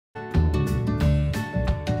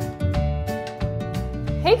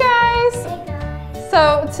Hey guys! Hey guys!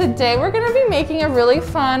 So today we're going to be making a really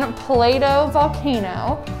fun Play-Doh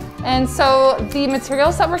Volcano. And so the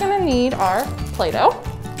materials that we're going to need are Play-Doh,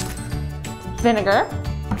 vinegar,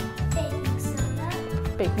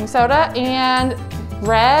 baking soda, and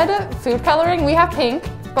red food coloring. We have pink,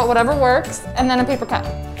 but whatever works, and then a paper cup.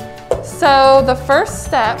 So the first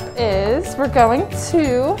step is we're going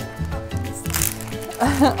to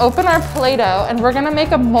open our Play-Doh and we're going to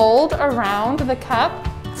make a mold around the cup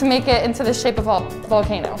to make it into the shape of a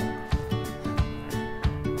volcano.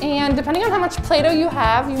 And depending on how much Play-Doh you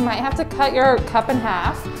have, you might have to cut your cup in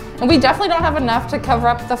half. And we definitely don't have enough to cover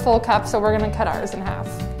up the full cup, so we're going to cut ours in half.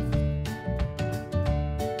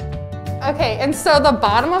 Okay, and so the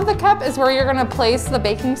bottom of the cup is where you're going to place the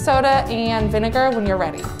baking soda and vinegar when you're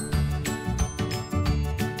ready.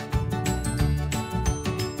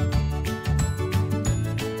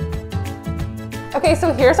 Okay,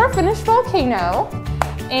 so here's our finished volcano,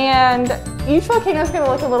 and each volcano is going to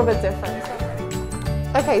look a little bit different.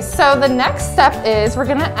 Okay, so the next step is we're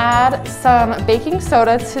going to add some baking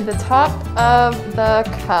soda to the top of the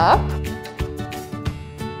cup.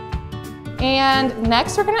 And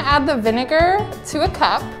next we're going to add the vinegar to a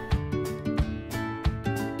cup.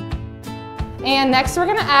 And next we're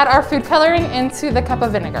going to add our food coloring into the cup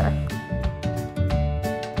of vinegar.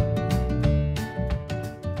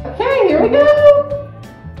 Okay, here we go!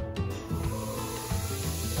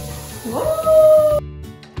 Whoa.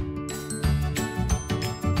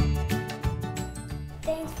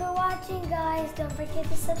 Thanks for watching, guys. Don't forget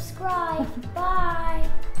to subscribe. Bye!